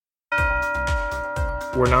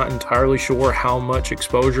We're not entirely sure how much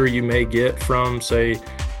exposure you may get from, say,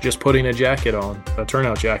 just putting a jacket on, a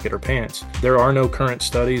turnout jacket or pants. There are no current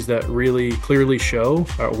studies that really clearly show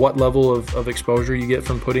what level of exposure you get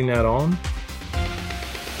from putting that on.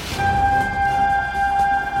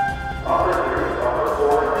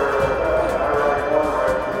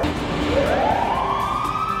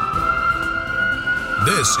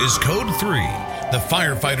 This is Code 3, the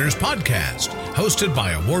Firefighters Podcast, hosted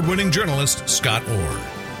by award-winning journalist Scott Orr.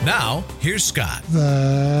 Now, here's Scott.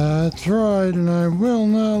 That's right, and I will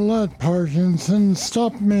not let Parkinson's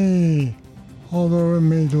stop me, although it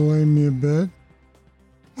may delay me a bit.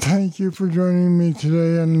 Thank you for joining me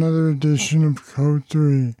today on another edition of Code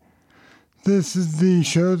 3. This is the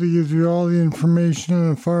show that gives you all the information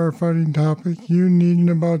on a firefighting topic you need in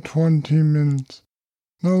about 20 minutes.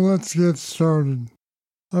 Now let's get started.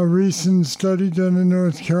 A recent study done at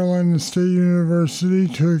North Carolina State University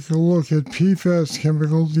took a look at PFAS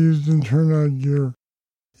chemicals used in turnout gear.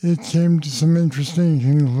 It came to some interesting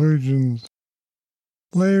conclusions.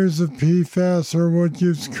 Layers of PFAS are what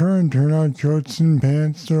gives current turnout coats and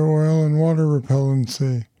pants their oil and water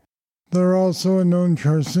repellency. They're also a known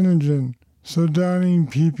carcinogen, so donning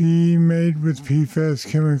PPE made with PFAS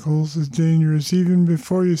chemicals is dangerous even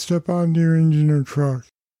before you step onto your engine or truck.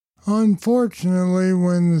 Unfortunately,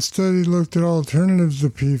 when the study looked at alternatives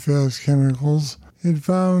to PFAS chemicals, it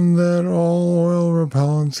found that all oil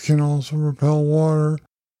repellents can also repel water,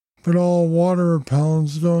 but all water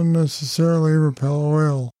repellents don't necessarily repel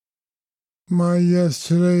oil. My guest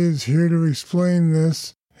today is here to explain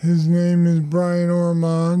this. His name is Bryan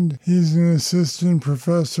Ormond. He's an assistant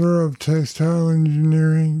professor of textile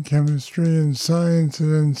engineering, chemistry, and science at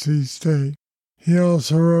NC State. He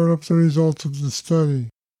also wrote up the results of the study.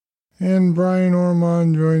 And Bryan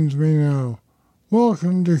Ormond joins me now.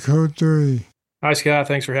 Welcome to Code 3. Hi, Scott.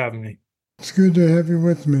 Thanks for having me. It's good to have you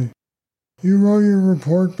with me. You wrote your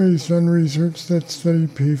report based on research that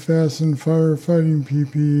studied PFAS and firefighting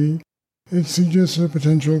PPE. It suggests a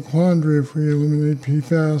potential quandary if we eliminate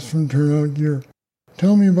PFAS from turnout gear.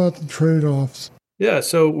 Tell me about the trade-offs. Yeah,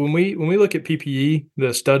 so when we look at PPE,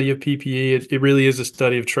 the study of PPE, it really is a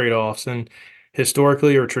study of trade-offs. And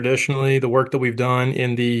historically or traditionally, the work that we've done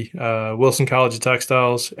in the Wilson College of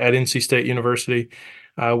Textiles at NC State University,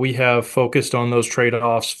 we have focused on those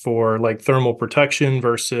trade-offs for like thermal protection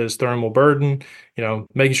versus thermal burden,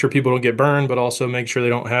 making sure people don't get burned, but also make sure they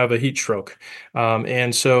don't have a heat stroke.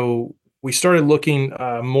 And so we started looking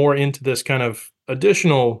more into this kind of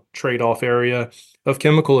additional trade-off area of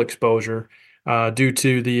chemical exposure due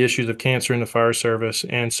to the issues of cancer in the fire service.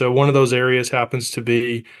 And so one of those areas happens to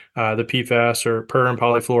be the PFAS or per and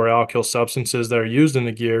polyfluoroalkyl substances that are used in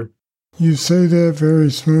the gear. You say that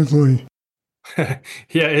very smoothly.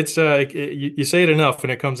 Yeah, it's you say it enough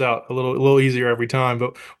and it comes out a little easier every time,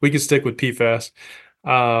 but we can stick with PFAS.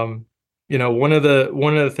 One of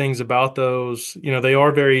the things about those, they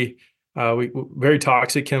are very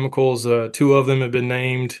toxic chemicals. Two of them have been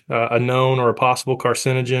named a known or a possible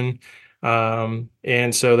carcinogen.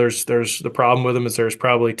 And so there's the problem with them is there's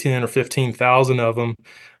probably 10 or 15,000 of them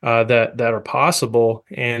that are possible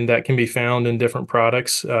and that can be found in different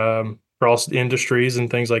products across industries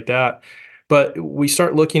and things like that. But we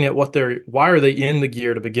start looking at why are they in the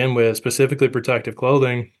gear to begin with, specifically protective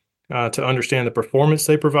clothing, to understand the performance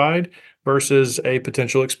they provide versus a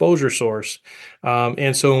potential exposure source.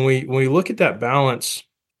 And so when we look at that balance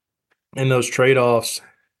and those trade-offs,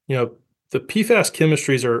 the PFAS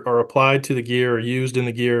chemistries are applied to the gear or used in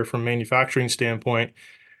the gear from a manufacturing standpoint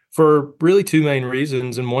for really two main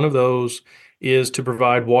reasons. And one of those is to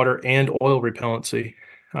provide water and oil repellency.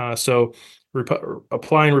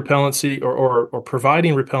 Applying repellency or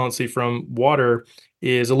providing repellency from water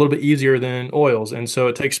is a little bit easier than oils. And so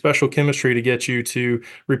it takes special chemistry to get you to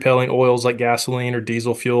repelling oils like gasoline or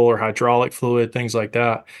diesel fuel or hydraulic fluid, things like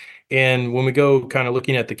that. And when we go kind of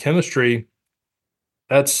looking at the chemistry,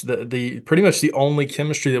 that's the pretty much the only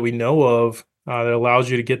chemistry that we know of that allows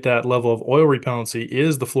you to get that level of oil repellency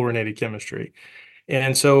is the fluorinated chemistry.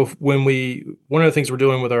 And so one of the things we're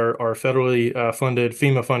doing with our federally funded,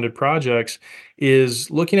 FEMA funded projects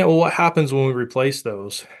is looking at, what happens when we replace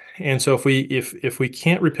those? And so if we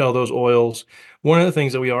can't repel those oils, one of the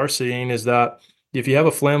things that we are seeing is that if you have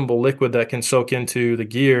a flammable liquid that can soak into the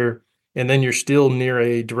gear, and then you're still near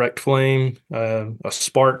a direct flame, a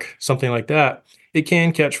spark, something like that, it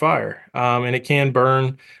can catch fire and it can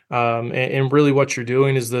burn. And really what you're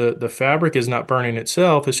doing is the fabric is not burning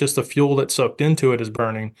itself. It's just the fuel that's soaked into it is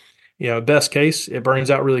burning. Best case, it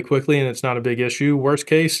burns out really quickly and it's not a big issue. Worst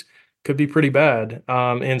case, could be pretty bad.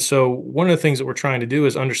 And so one of the things that we're trying to do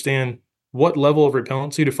is understand what level of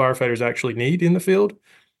repellency do firefighters actually need in the field?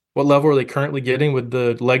 What level are they currently getting with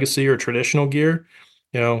the legacy or traditional gear?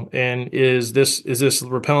 And is this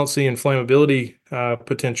repellency and flammability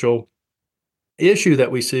potential issue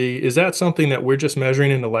that we see, is that something that we're just measuring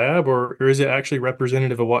in the lab, or is it actually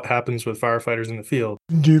representative of what happens with firefighters in the field?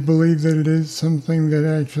 Do you believe that it is something that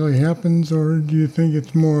actually happens, or do you think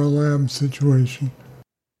it's more a lab situation?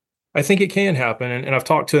 I think it can happen. And I've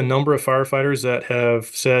talked to a number of firefighters that have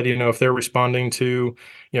said, if they're responding to,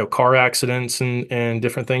 car accidents and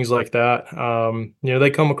different things like that, they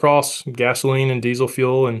come across gasoline and diesel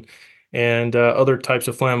fuel and other types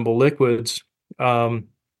of flammable liquids.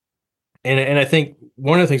 And I think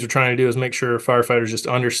one of the things we're trying to do is make sure firefighters just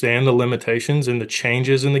understand the limitations and the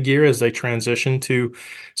changes in the gear as they transition to,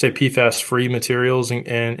 say, PFAS-free materials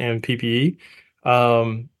and PPE.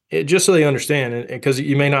 Just so they understand, because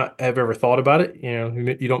you may not have ever thought about it.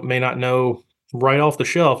 You may not know right off the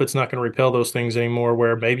shelf it's not going to repel those things anymore,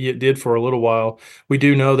 where maybe it did for a little while. We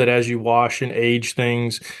do know that as you wash and age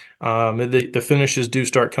things, the finishes do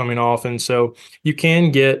start coming off, and so you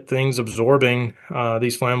can get things absorbing.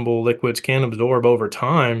 These flammable liquids can absorb over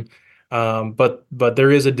time, but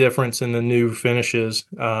there is a difference in the new finishes,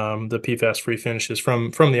 the PFAS-free finishes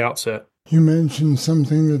from the outset. You mentioned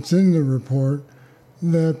something that's in the report,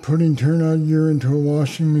 that putting turnout gear into a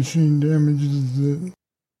washing machine damages it.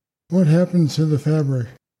 What happens to the fabric?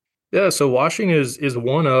 Yeah, so washing is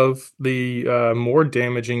one of the more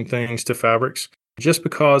damaging things to fabrics, just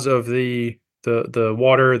because of the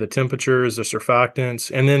water, the temperatures, the surfactants,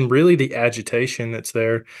 and then really the agitation that's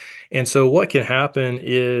there. And so what can happen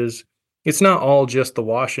is it's not all just the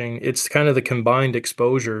washing; it's kind of the combined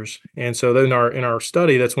exposures. And so then in our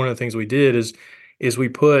study, that's one of the things we did is we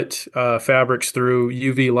put fabrics through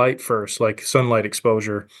UV light first, like sunlight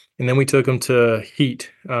exposure, and then we took them to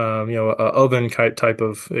heat, a oven type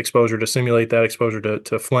of exposure to simulate that exposure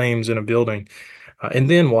to flames in a building,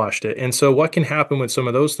 and then washed it. And so what can happen with some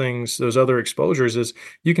of those things, those other exposures, is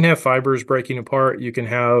you can have fibers breaking apart. You can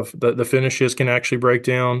have the finishes can actually break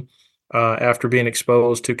down after being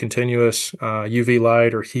exposed to continuous UV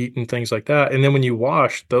light or heat and things like that. And then when you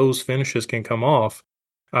wash, those finishes can come off.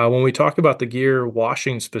 When we talk about the gear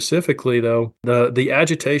washing specifically, though, the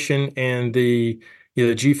agitation and the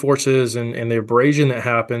G forces and the abrasion that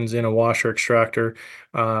happens in a washer extractor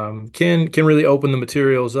can really open the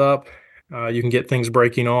materials up. You can get things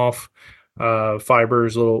breaking off,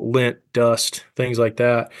 fibers, little lint, dust, things like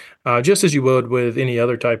that, just as you would with any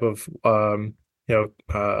other type of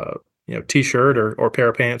t-shirt or pair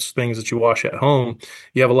of pants, things that you wash at home.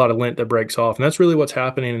 You have a lot of lint that breaks off, and that's really what's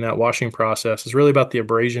happening in that washing process. It's really about the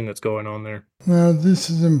abrasion that's going on there. Now, this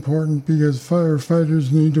is important because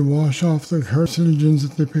firefighters need to wash off the carcinogens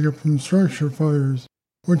that they pick up from structure fires,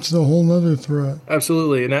 which is a whole other threat.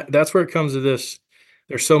 Absolutely, and that's where it comes to this.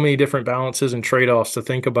 There's so many different balances and trade-offs to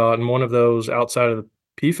think about, and one of those outside of the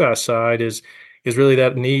PFAS side is really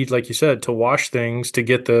that need, like you said, to wash things to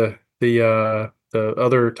get the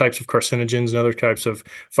other types of carcinogens and other types of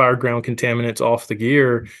fire ground contaminants off the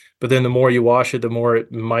gear. But then the more you wash it, the more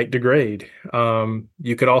it might degrade.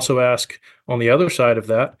 You could also ask on the other side of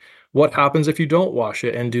that, what happens if you don't wash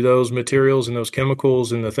it? And do those materials and those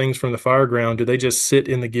chemicals and the things from the fire ground, do they just sit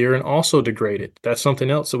in the gear and also degrade it? That's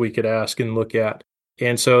something else that we could ask and look at.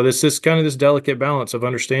 And so this is kind of this delicate balance of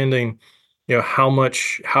understanding, how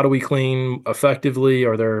do we clean effectively?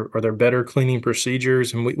 Are there better cleaning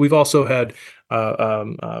procedures? And we've also had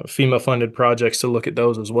FEMA funded projects to look at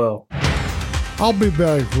those as well. I'll be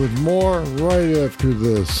back with more right after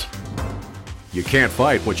this. You can't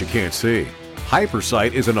fight what you can't see.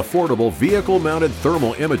 Hypersight is an affordable vehicle-mounted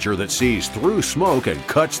thermal imager that sees through smoke and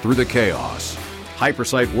cuts through the chaos.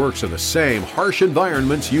 Hypersight works in the same harsh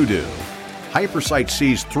environments you do. Hypersight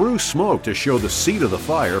sees through smoke to show the seat of the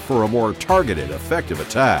fire for a more targeted, effective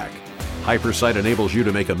attack. Hypersight enables you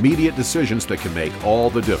to make immediate decisions that can make all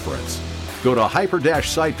the difference. Go to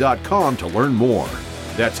hyper-sight.com to learn more.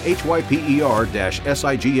 That's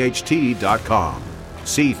hyper-sight.com.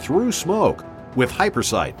 See through smoke with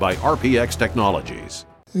Hypersight by RPX Technologies.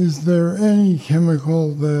 Is there any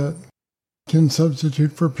chemical that can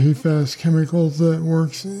substitute for PFAS chemicals that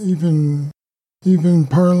works even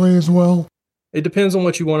partly as well? It depends on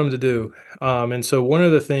what you want them to do. And so one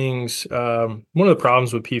of the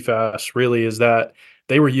problems with PFAS really is that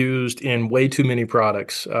they were used in way too many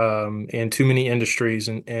products and too many industries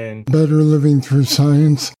and better living through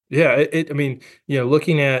science. Yeah.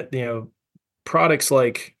 Looking at, products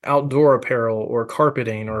like outdoor apparel or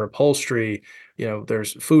carpeting or upholstery,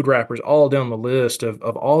 there's food wrappers all down the list of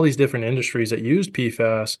all these different industries that used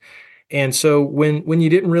PFAS. And so when you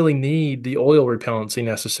didn't really need the oil repellency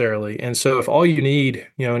necessarily, and so if all you need,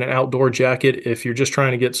 in an outdoor jacket, if you're just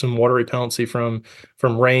trying to get some water repellency from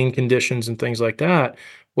rain conditions and things like that,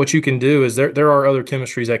 what you can do is there are other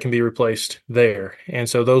chemistries that can be replaced there. And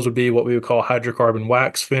so those would be what we would call hydrocarbon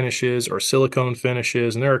wax finishes or silicone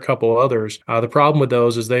finishes, and there are a couple others. The problem with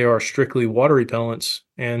those is they are strictly water repellents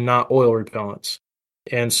and not oil repellents.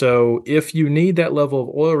 And so, if you need that level of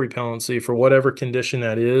oil repellency for whatever condition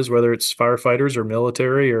that is, whether it's firefighters or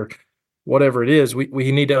military or whatever it is,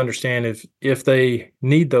 we need to understand if they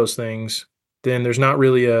need those things, then there's not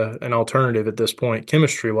really an alternative at this point,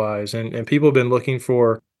 chemistry wise. And people have been looking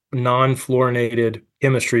for non-fluorinated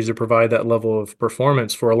chemistries to provide that level of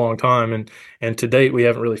performance for a long time. And to date, we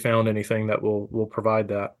haven't really found anything that will provide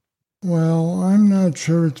that. Well, I'm not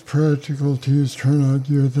sure it's practical to use turnout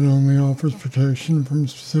gear that only offers protection from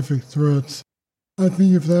specific threats. I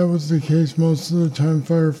think if that was the case, most of the time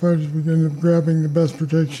firefighters would end up grabbing the best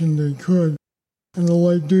protection they could, and the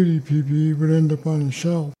light-duty PPE would end up on a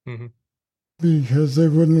shelf. Mm-hmm. Because they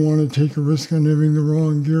wouldn't want to take a risk on having the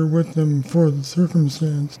wrong gear with them for the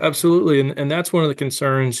circumstance. Absolutely, and that's one of the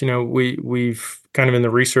concerns. We've kind of in the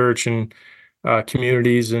research and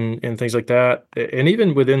communities and things like that, and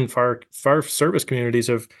even within fire service communities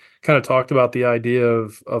have kind of talked about the idea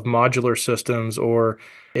of modular systems,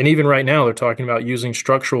 and even right now they're talking about using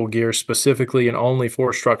structural gear specifically and only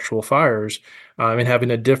for structural fires, and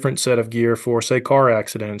having a different set of gear for, say, car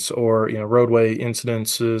accidents or roadway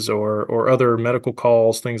incidences or other medical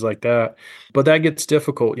calls, things like that. But that gets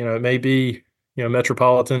difficult. It may be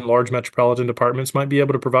large metropolitan departments might be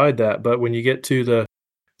able to provide that, but when you get to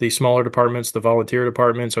the smaller departments, the volunteer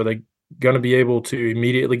departments, are they going to be able to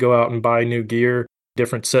immediately go out and buy new gear,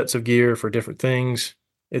 different sets of gear for different things?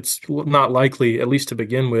 It's not likely, at least to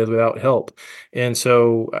begin with, without help. And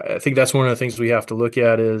so I think that's one of the things we have to look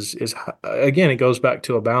at is again, it goes back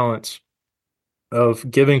to a balance of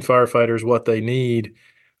giving firefighters what they need,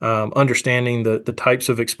 understanding the types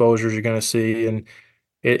of exposures you're going to see, and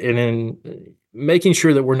in making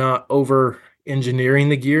sure that we're not over engineering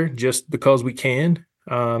the gear just because we can,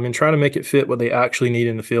 and try to make it fit what they actually need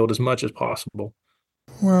in the field as much as possible.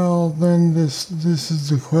 Well, then this is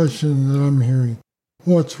the question that I'm hearing.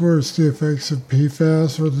 What's worse, the effects of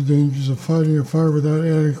PFAS or the dangers of fighting a fire without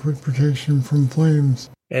adequate protection from flames?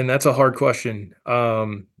 And that's a hard question,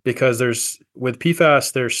 because with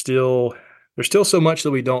PFAS, there's still so much that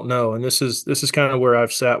we don't know. And this is kind of where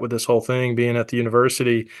I've sat with this whole thing, being at the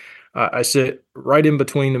university. I sit right in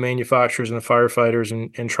between the manufacturers and the firefighters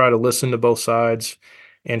and try to listen to both sides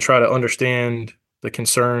and try to understand the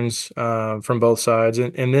concerns from both sides,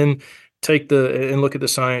 and then look at the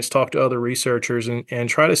science, talk to other researchers, and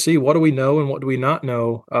try to see what do we know and what do we not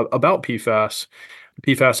know about PFAS.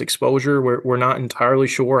 PFAS exposure, we're not entirely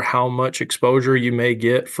sure how much exposure you may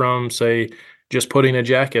get from, say, just putting a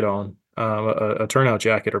jacket on, a turnout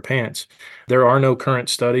jacket or pants. There are no current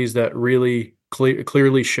studies that really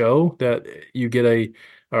clearly show that you get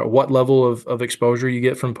what level of exposure you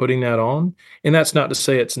get from putting that on. And that's not to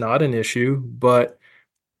say it's not an issue, but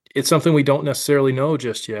it's something we don't necessarily know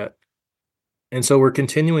just yet. And so we're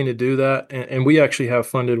continuing to do that. And we actually have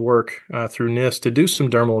funded work through NIST to do some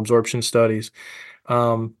dermal absorption studies.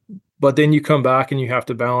 Um, but then you come back and you have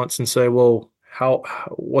to balance and say, well,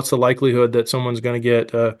 what's the likelihood that someone's going to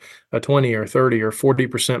get a 20 or 30 or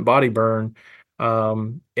 40% body burn?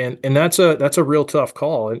 And that's a real tough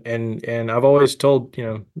call. And I've always told,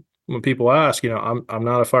 when people ask, I'm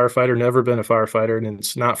not a firefighter, never been a firefighter, and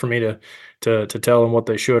it's not for me to tell them what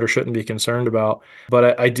they should or shouldn't be concerned about.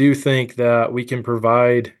 But I do think that we can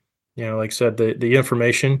provide, like I said, the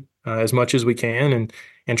information as much as we can,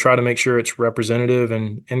 and try to make sure it's representative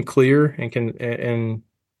and clear, and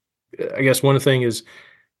I guess one thing is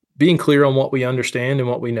being clear on what we understand and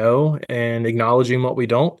what we know, and acknowledging what we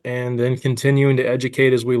don't, and then continuing to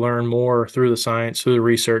educate as we learn more through the science, through the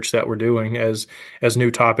research that we're doing as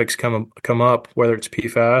new topics come up, whether it's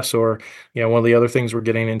PFAS or, one of the other things we're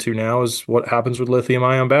getting into now is what happens with lithium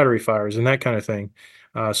ion battery fires and that kind of thing.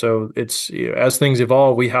 So it's, as things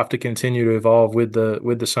evolve, we have to continue to evolve with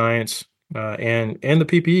the science, and the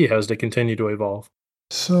PPE has to continue to evolve.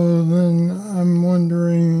 So then I'm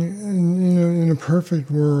wondering, in a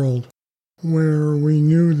perfect world where we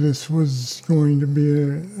knew this was going to be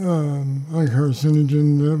a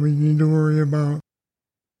carcinogen that we need to worry about,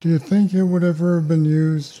 do you think it would ever have been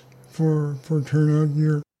used for turnout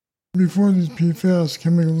gear? Before these PFAS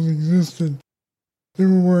chemicals existed, they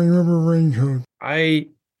were wearing rubber raincoats. I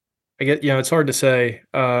get, it's hard to say.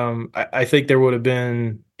 I think there would have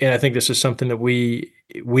been, and I think this is something that we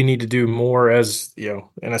we need to do more as,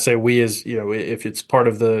 and I say we as, if it's part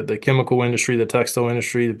of the chemical industry, the textile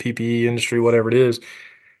industry, the PPE industry, whatever it is,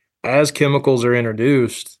 as chemicals are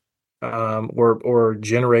introduced, or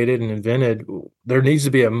generated and invented, there needs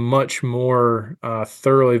to be a much more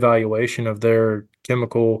thorough evaluation of their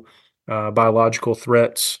chemical, biological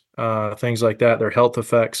threats, things like that, their health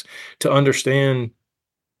effects, to understand.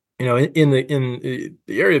 In the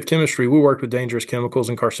area of chemistry, we work with dangerous chemicals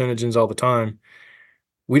and carcinogens all the time.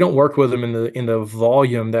 We don't work with them in the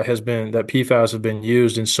volume that PFAS have been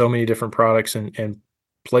used in so many different products and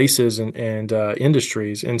places and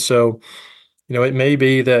industries. And so, it may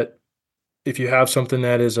be that if you have something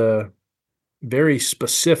that is a very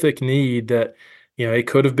specific need that, it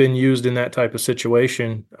could have been used in that type of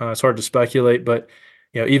situation. It's hard to speculate, but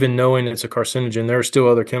even knowing it's a carcinogen, there are still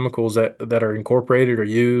other chemicals that are incorporated or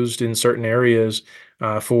used in certain areas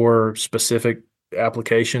for specific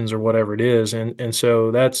applications or whatever it is, and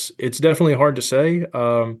so it's definitely hard to say.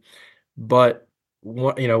 But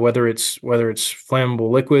whether it's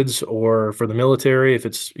flammable liquids or for the military, if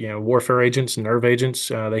it's warfare agents and nerve agents,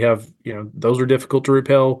 they have those are difficult to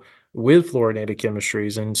repel with fluorinated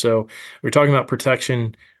chemistries, and so we're talking about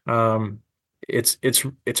protection.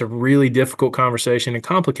 It's a really difficult conversation and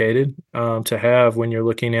complicated to have when you're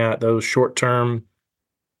looking at those short term,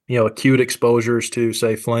 acute exposures to,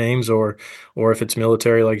 say, flames, or if it's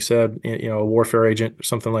military, like I said, a warfare agent or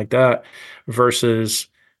something like that, versus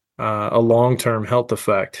a long-term health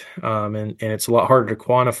effect. And it's a lot harder to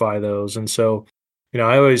quantify those. And so,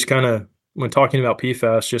 I always kind of, when talking about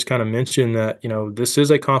PFAS, just kind of mention that, this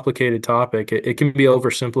is a complicated topic. It can be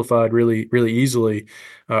oversimplified really, really easily,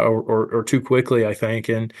 or too quickly, I think.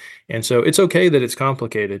 And so it's okay that it's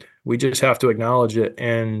complicated. We just have to acknowledge it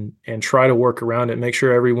and try to work around it, make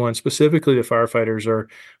sure everyone, specifically the firefighters,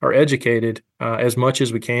 are educated as much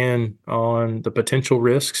as we can on the potential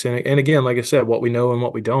risks. And again, like I said, what we know and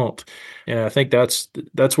what we don't. And I think that's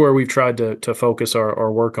where we've tried to focus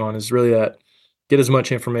our work on, is really that get as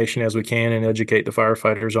much information as we can and educate the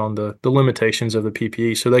firefighters on the limitations of the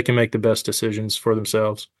PPE so they can make the best decisions for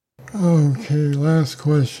themselves. Okay, last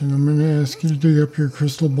question. I'm going to ask you to dig up your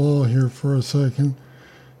crystal ball here for a second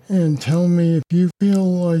and tell me if you feel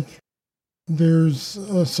like there's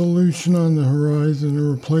a solution on the horizon, a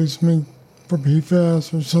replacement for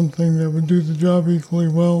PFAS or something that would do the job equally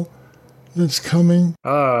well that's coming.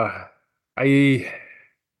 I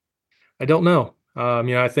don't know.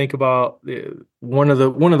 I think about one of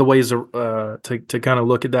the ways to kind of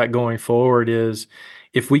look at that going forward is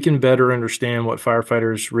if we can better understand what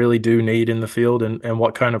firefighters really do need in the field and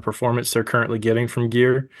what kind of performance they're currently getting from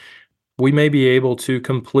gear, we may be able to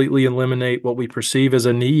completely eliminate what we perceive as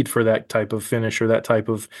a need for that type of finish or that type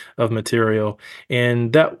of material.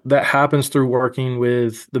 And that happens through working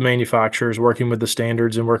with the manufacturers, working with the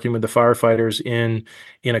standards, and working with the firefighters in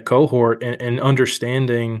a cohort, and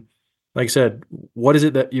understanding, like I said, what is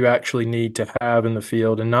it that you actually need to have in the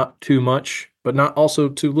field, and not too much, but not also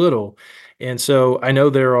too little. And so I know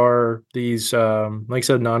there are these, like I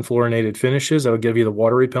said, non-fluorinated finishes that'll give you the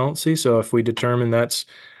water repellency. So if we determine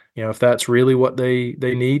if that's really what they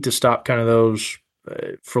need to stop kind of those,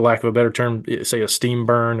 for lack of a better term, say a steam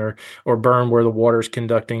burn or burn where the water's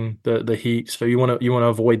conducting the heat. So you want to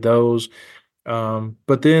avoid those.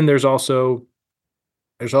 But then there's also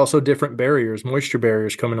different barriers, moisture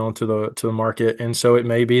barriers coming onto the market, and so it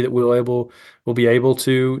may be that we'll be able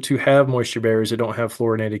to have moisture barriers that don't have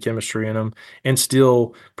fluorinated chemistry in them, and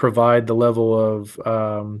still provide the level of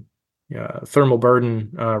thermal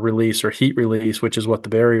burden release or heat release, which is what the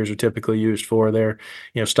barriers are typically used for. They're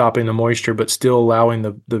stopping the moisture, but still allowing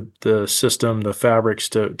the system, the fabrics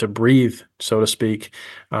to breathe, so to speak,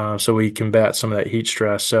 so we combat some of that heat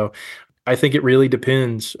stress. So I think it really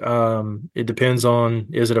depends. It depends on,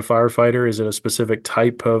 is it a firefighter? Is it a specific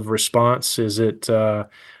type of response? Is it for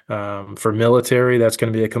military? That's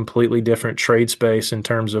going to be a completely different trade space in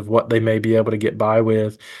terms of what they may be able to get by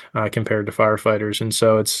with compared to firefighters. And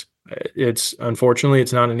so it's unfortunately,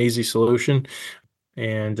 it's not an easy solution.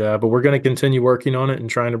 And but we're going to continue working on it and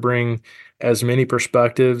trying to bring as many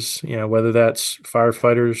perspectives, whether that's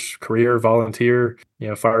firefighters, career, volunteer,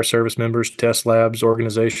 fire service members, test labs,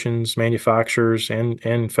 organizations, manufacturers,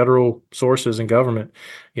 and federal sources and government,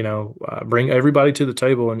 bring everybody to the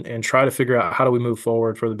table and try to figure out how do we move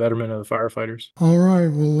forward for the betterment of the firefighters. All right,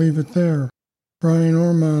 we'll leave it there. Bryan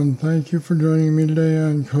Ormond, thank you for joining me today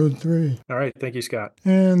on Code 3. All right, thank you, Scott.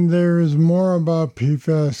 And there is more about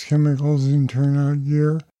PFAS chemicals in Turnout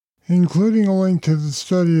gear, including a link to the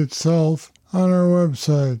study itself on our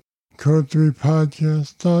website,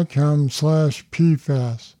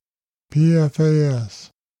 code3podcast.com/PFAS, PFAS.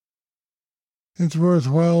 It's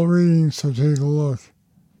worthwhile reading, so take a look.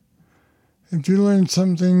 If you learned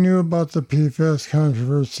something new about the PFAS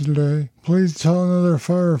controversy today, please tell another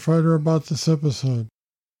firefighter about this episode.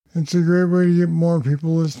 It's a great way to get more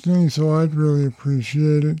people listening, so I'd really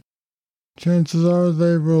appreciate it. Chances are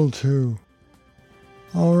they will too.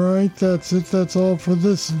 Alright, that's it. That's all for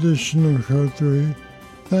this edition of Code 3.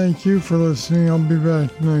 Thank you for listening. I'll be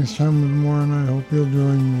back next time with more, and I hope you'll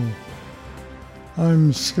join me.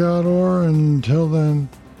 I'm Scott Orr, and until then,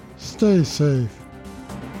 stay safe.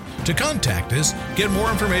 To contact us, get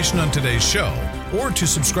more information on today's show, or to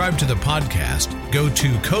subscribe to the podcast, go to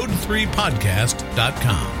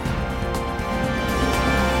code3podcast.com.